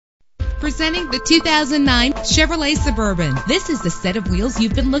Presenting the 2009 Chevrolet Suburban. This is the set of wheels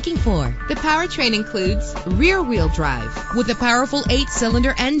you've been looking for. The powertrain includes rear-wheel drive with a powerful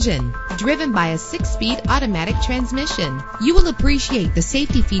 8-cylinder engine driven by a 6-speed automatic transmission. You will appreciate the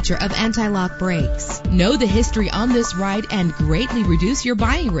safety feature of anti-lock brakes. Know the history on this ride and greatly reduce your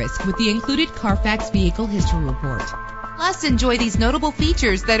buying risk with the included Carfax Vehicle History Report. Plus, enjoy these notable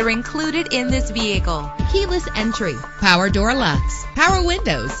features that are included in this vehicle: keyless entry, power door locks, power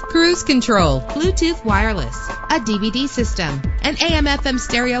windows, cruise control, Bluetooth wireless, a DVD system, an AM/FM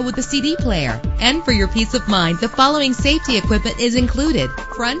stereo with a CD player. And for your peace of mind, the following safety equipment is included: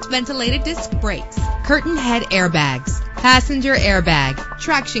 front ventilated disc brakes, curtain head airbags, passenger airbag,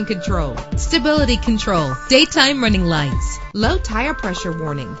 traction control, stability control, daytime running lights, low tire pressure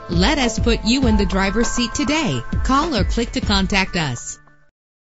warning. Let us put you in the driver's seat today. Call or click to contact us.